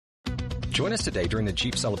Join us today during the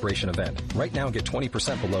Jeep Celebration event. Right now, get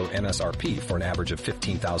 20% below MSRP for an average of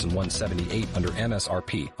 $15,178 under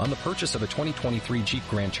MSRP on the purchase of a 2023 Jeep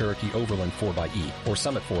Grand Cherokee Overland 4xE or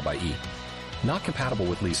Summit 4xE. Not compatible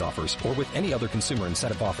with lease offers or with any other consumer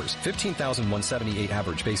incentive offers. $15,178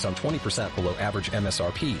 average based on 20% below average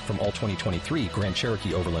MSRP from all 2023 Grand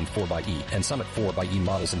Cherokee Overland 4xE and Summit 4xE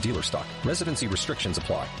models in dealer stock. Residency restrictions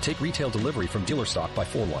apply. Take retail delivery from dealer stock by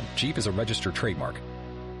 4/1. Jeep is a registered trademark.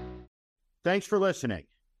 Thanks for listening.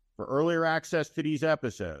 For earlier access to these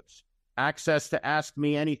episodes, access to Ask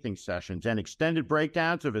Me Anything sessions, and extended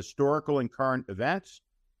breakdowns of historical and current events,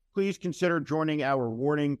 please consider joining our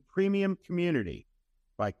Warning Premium community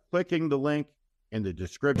by clicking the link in the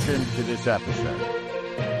description to this episode.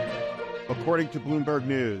 According to Bloomberg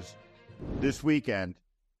News, this weekend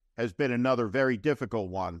has been another very difficult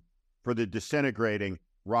one for the disintegrating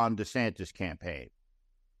Ron DeSantis campaign.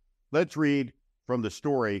 Let's read from the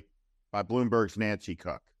story by Bloomberg's Nancy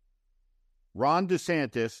Cook. Ron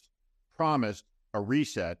DeSantis promised a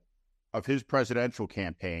reset of his presidential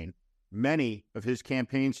campaign. Many of his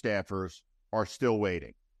campaign staffers are still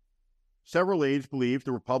waiting. Several aides believe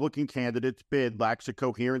the Republican candidate's bid lacks a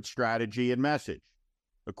coherent strategy and message.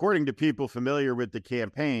 According to people familiar with the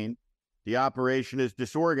campaign, the operation is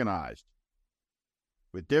disorganized,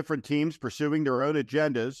 with different teams pursuing their own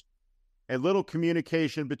agendas and little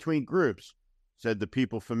communication between groups, said the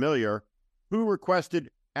people familiar, who requested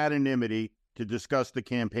anonymity to discuss the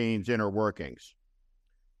campaign's inner workings.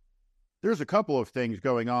 There's a couple of things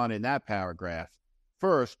going on in that paragraph.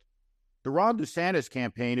 First, the Ron DeSantis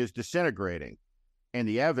campaign is disintegrating, and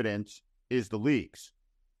the evidence is the leaks.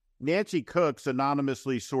 Nancy Cook's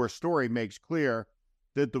anonymously sourced story makes clear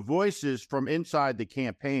that the voices from inside the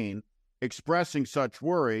campaign expressing such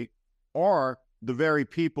worry are the very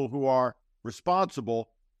people who are responsible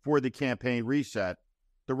for the campaign reset,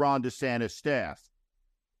 the Ron DeSantis staff.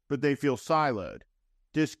 But they feel siloed,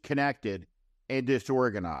 disconnected, and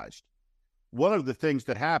disorganized. One of the things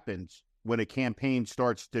that happens when a campaign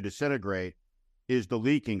starts to disintegrate is the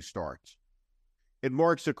leaking starts. It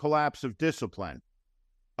marks a collapse of discipline,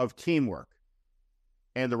 of teamwork,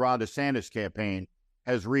 and the Ron DeSantis campaign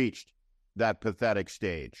has reached that pathetic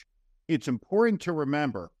stage. It's important to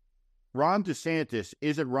remember, Ron DeSantis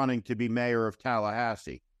isn't running to be mayor of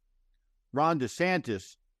Tallahassee. Ron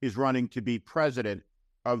DeSantis is running to be president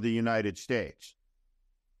of the United States.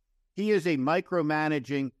 He is a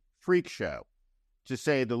micromanaging freak show, to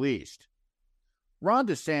say the least. Ron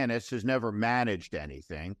DeSantis has never managed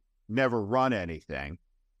anything, never run anything,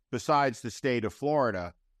 besides the state of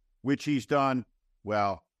Florida, which he's done,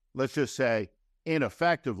 well, let's just say,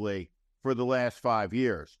 ineffectively for the last 5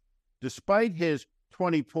 years. Despite his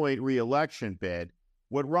 20-point re-election bid,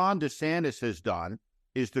 what Ron DeSantis has done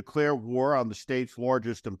is declare war on the state's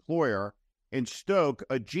largest employer and stoke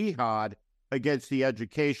a jihad against the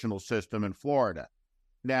educational system in Florida.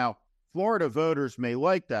 Now, Florida voters may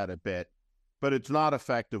like that a bit, but it's not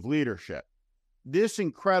effective leadership. This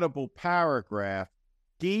incredible paragraph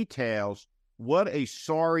details what a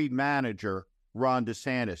sorry manager Ron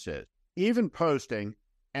DeSantis is. Even posting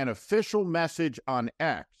an official message on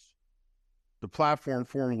X, the platform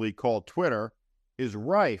formerly called Twitter, is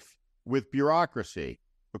rife with bureaucracy,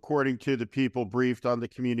 according to the people briefed on the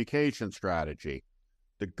communication strategy.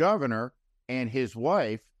 The governor and his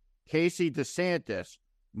wife, Casey DeSantis,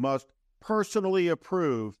 must personally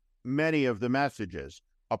approve many of the messages,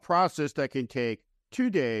 a process that can take 2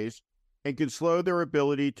 days and can slow their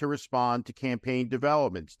ability to respond to campaign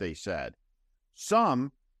developments, they said.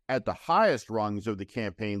 Some, at the highest rungs of the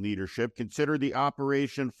campaign leadership, consider the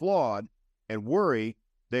operation flawed and worry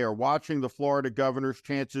they are watching the Florida governor's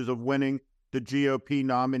chances of winning the GOP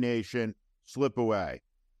nomination slip away.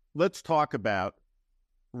 Let's talk about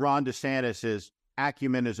Ron DeSantis'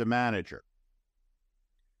 acumen as a manager.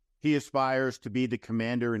 He aspires to be the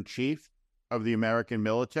commander-in-chief of the American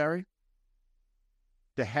military,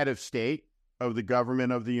 the head of state of the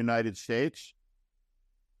government of the United States,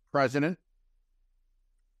 president.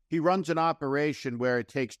 He runs an operation where it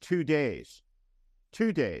takes 2 days,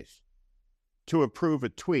 to approve a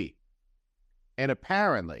tweet. And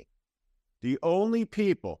apparently, the only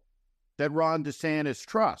people that Ron DeSantis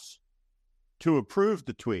trusts to approve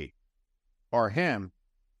the tweet are him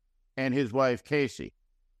and his wife, Casey.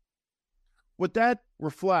 What that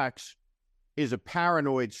reflects is a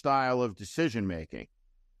paranoid style of decision-making,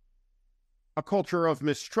 a culture of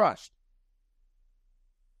mistrust.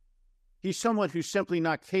 He's someone who's simply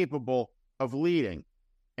not capable of leading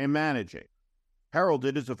and managing.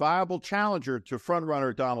 Heralded as a viable challenger to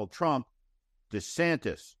frontrunner Donald Trump,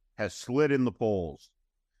 DeSantis has slid in the polls,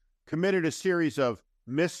 committed a series of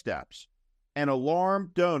missteps and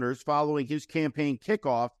alarmed donors following his campaign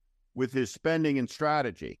kickoff with his spending and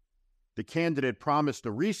strategy. The candidate promised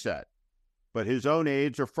a reset, but his own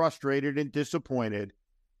aides are frustrated and disappointed,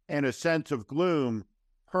 and a sense of gloom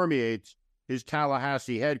permeates his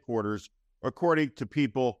Tallahassee headquarters, according to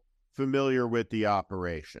people familiar with the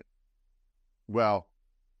operation. Well,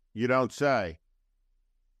 you don't say.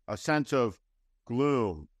 A sense of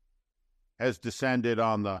gloom has descended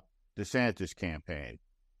on the DeSantis campaign.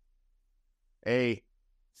 A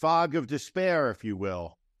fog of despair, if you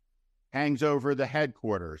will, hangs over the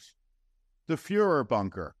headquarters, the Fuhrer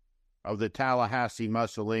bunker of the Tallahassee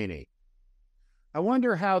Mussolini. I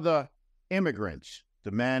wonder how the immigrants,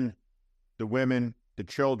 the men, the women, the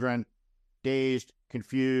children, dazed,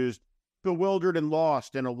 confused, bewildered and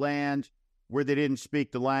lost in a land where they didn't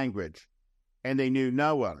speak the language and they knew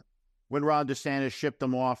no one, when Ron DeSantis shipped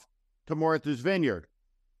them off to Martha's Vineyard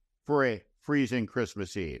for a freezing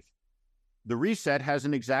Christmas Eve. The reset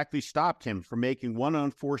hasn't exactly stopped him from making one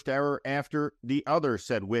unforced error after the other,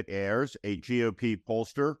 said Whit Ayers, a GOP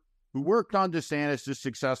pollster who worked on DeSantis'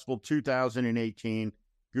 successful 2018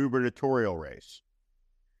 gubernatorial race.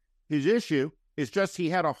 His issue is just he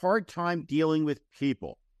had a hard time dealing with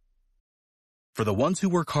people. For the ones who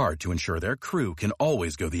work hard to ensure their crew can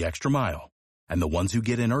always go the extra mile, and the ones who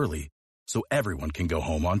get in early so everyone can go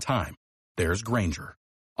home on time, there's Grainger,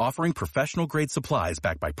 offering professional-grade supplies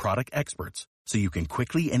backed by product experts so you can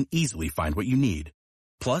quickly and easily find what you need.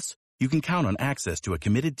 Plus, you can count on access to a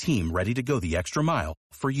committed team ready to go the extra mile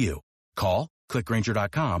for you. Call, click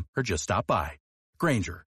Grainger.com, or just stop by.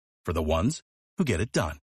 Grainger, for the ones who get it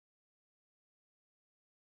done.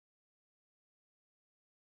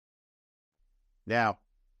 Now,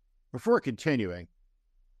 before continuing,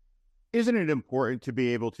 isn't it important to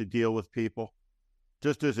be able to deal with people?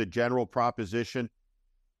 Just as a general proposition,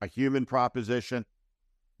 a human proposition.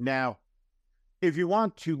 Now, if you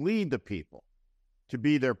want to lead the people, to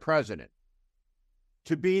be their president,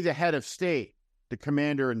 to be the head of state, the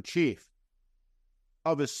commander-in-chief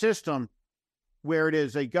of a system where it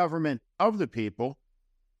is a government of the people,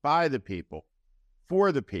 by the people,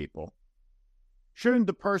 for the people, shouldn't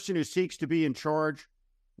the person who seeks to be in charge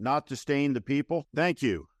not disdain the people? Thank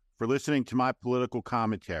you for listening to my political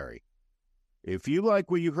commentary. If you like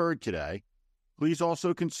what you heard today, please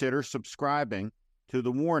also consider subscribing to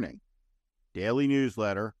The Warning, daily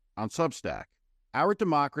newsletter on Substack. Our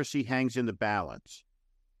democracy hangs in the balance.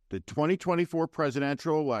 The 2024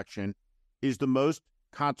 presidential election is the most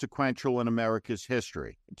consequential in America's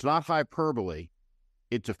history. It's not hyperbole,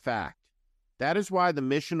 it's a fact. That is why the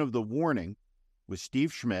mission of The Warning with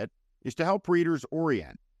Steve Schmidt is to help readers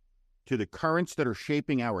orient to the currents that are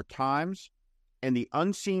shaping our times and the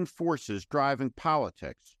unseen forces driving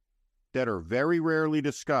politics that are very rarely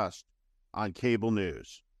discussed on cable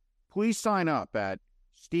news. Please sign up at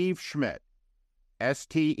Steve Schmidt,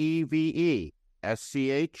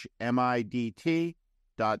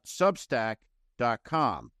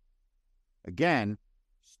 SteveSchmidt.substack.com. Again,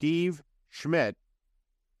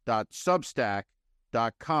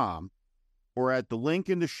 SteveSchmidt.substack.com, or at the link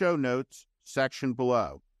in the show notes section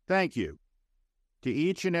below. Thank you to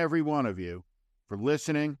each and every one of you for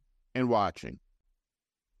listening and watching.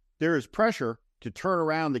 There is pressure to turn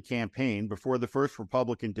around the campaign before the first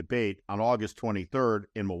Republican debate on August 23rd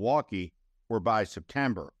in Milwaukee, or by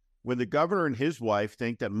September, when the governor and his wife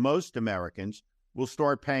think that most Americans will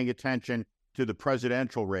start paying attention to the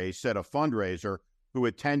presidential race, said a fundraiser who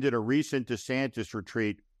attended a recent DeSantis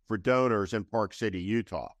retreat for donors in Park City,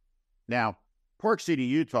 Utah. Now, Park City,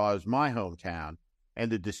 Utah is my hometown,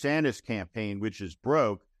 and the DeSantis campaign, which is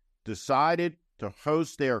broke, decided to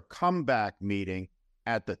host their comeback meeting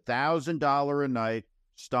at the $1,000 a night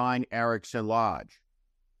Stein Erikson Lodge.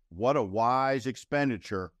 What a wise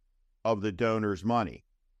expenditure of the donors' money,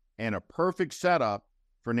 and a perfect setup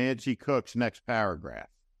for Nancy Cook's next paragraph.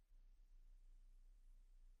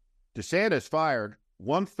 DeSantis fired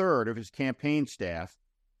 1/3 of his campaign staff,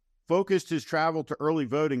 focused his travel to early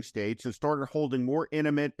voting states, and started holding more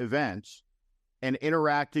intimate events and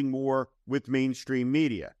interacting more with mainstream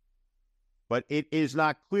media. But it is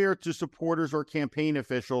not clear to supporters or campaign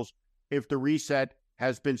officials if the reset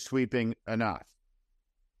has been sweeping enough.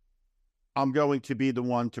 I'm going to be the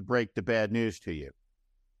one to break the bad news to you.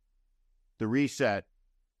 The reset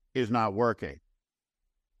is not working,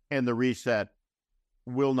 and the reset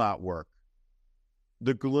will not work.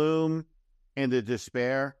 The gloom and the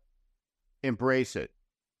despair, embrace it.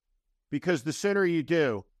 Because the sooner you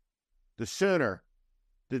do, the sooner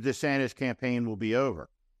the DeSantis campaign will be over.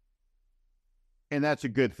 And that's a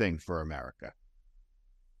good thing for America.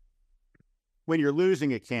 When you're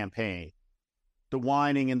losing a campaign, the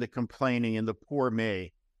whining and the complaining and the poor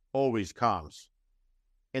me always comes.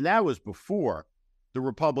 And that was before the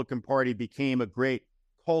Republican Party became a great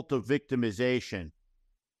cult of victimization.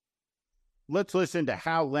 Let's listen to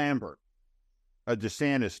Hal Lambert, a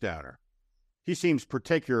DeSantis donor. He seems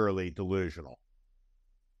particularly delusional.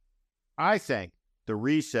 I think the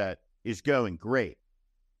reset is going great.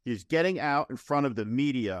 He's getting out in front of the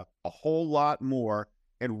media a whole lot more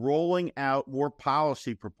and rolling out more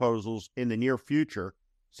policy proposals in the near future,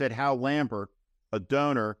 said Hal Lambert, a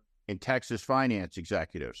donor and Texas finance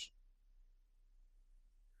executives.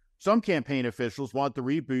 Some campaign officials want the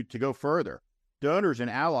reboot to go further. Donors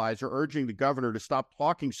and allies are urging the governor to stop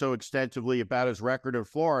talking so extensively about his record in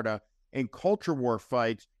Florida and culture war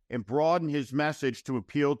fights and broaden his message to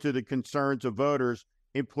appeal to the concerns of voters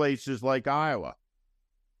in places like Iowa.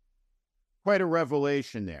 Quite a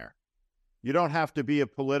revelation there. You don't have to be a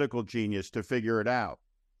political genius to figure it out.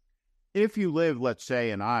 If you live, let's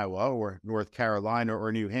say, in Iowa or North Carolina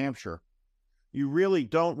or New Hampshire, you really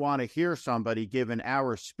don't want to hear somebody give an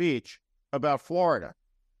hour speech about Florida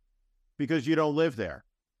because you don't live there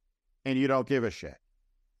and you don't give a shit.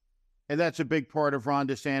 And that's a big part of Ron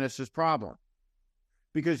DeSantis' problem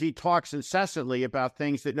because he talks incessantly about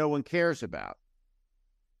things that no one cares about.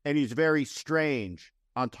 And he's very strange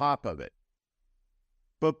on top of it.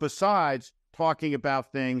 But besides talking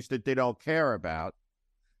about things that they don't care about,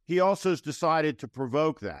 he also has decided to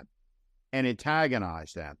provoke them and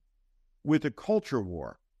antagonize them with a culture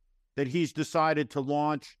war that he's decided to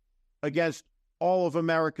launch against all of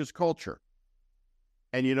America's culture.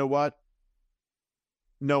 And you know what?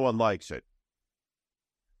 No one likes it.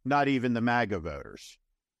 Not even the MAGA voters.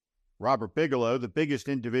 Robert Bigelow, the biggest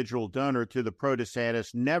individual donor to the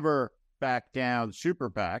pro-DeSantis Never Back Down Super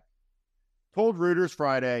PAC, told Reuters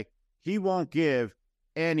Friday he won't give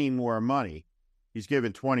any more money. He's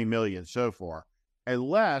given $20 million so far,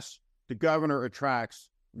 unless the governor attracts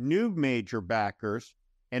new major backers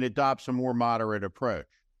and adopts a more moderate approach.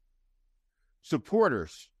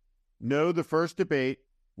 Supporters know the first debate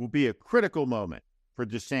will be a critical moment for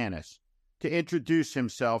DeSantis to introduce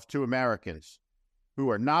himself to Americans who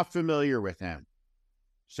are not familiar with him,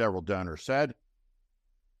 several donors said,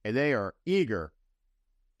 and they are eager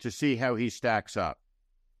to see how he stacks up.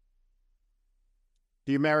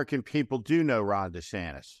 The American people do know Ron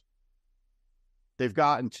DeSantis. They've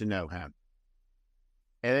gotten to know him.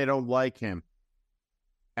 And they don't like him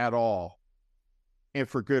at all. And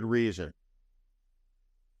for good reason.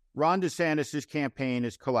 Ron DeSantis' campaign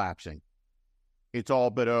is collapsing. It's all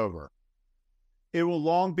but over. It will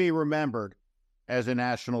long be remembered as a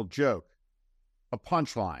national joke, a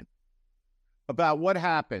punchline, about what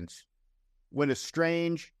happens when a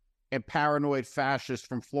strange and paranoid fascist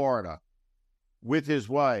from Florida, with his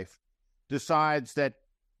wife, decides that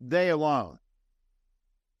they alone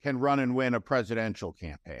can run and win a presidential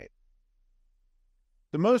campaign.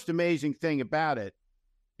 The most amazing thing about it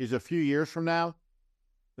is a few years from now,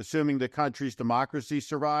 assuming the country's democracy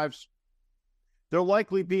survives, there'll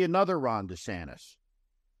likely be another Ron DeSantis,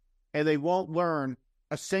 and they won't learn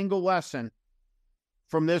a single lesson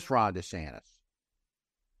from this Ron DeSantis.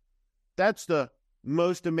 That's the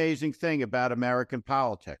most amazing thing about American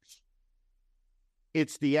politics.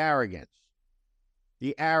 It's the arrogance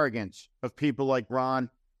of people like Ron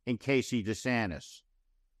and Casey DeSantis.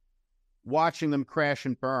 Watching them crash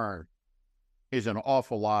and burn is an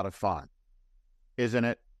awful lot of fun, isn't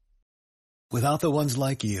it? Without the ones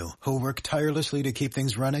like you, who work tirelessly to keep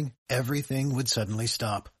things running, everything would suddenly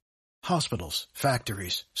stop. Hospitals,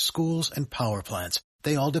 factories, schools, and power plants,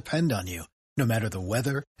 they all depend on you. No matter the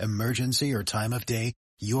weather, emergency, or time of day,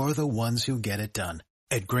 you're the ones who get it done.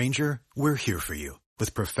 At Grainger, we're here for you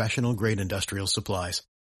with professional-grade industrial supplies.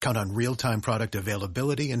 Count on real-time product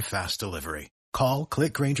availability and fast delivery. Call,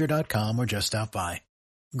 click Grainger.com, or just stop by.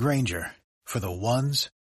 Grainger, for the ones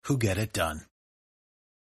who get it done.